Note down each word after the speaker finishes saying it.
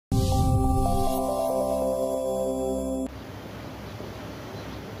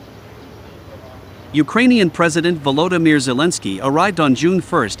Ukrainian President Volodymyr Zelenskiy arrived on June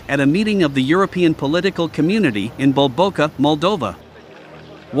 1 at a meeting of the European political community in Bucha, Moldova.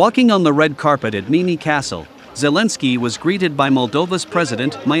 Walking on the red carpet at Mimi Castle, Zelenskiy was greeted by Moldova's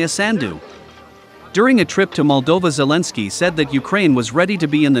President Maia Sandu. During a trip to Moldova, Zelenskiy said that Ukraine was ready to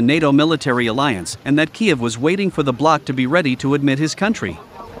be in the NATO military alliance and that Kiev was waiting for the bloc to be ready to admit his country.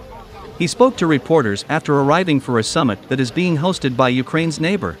 He spoke to reporters after arriving for a summit that is being hosted by Ukraine's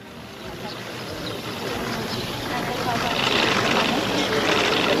neighbor.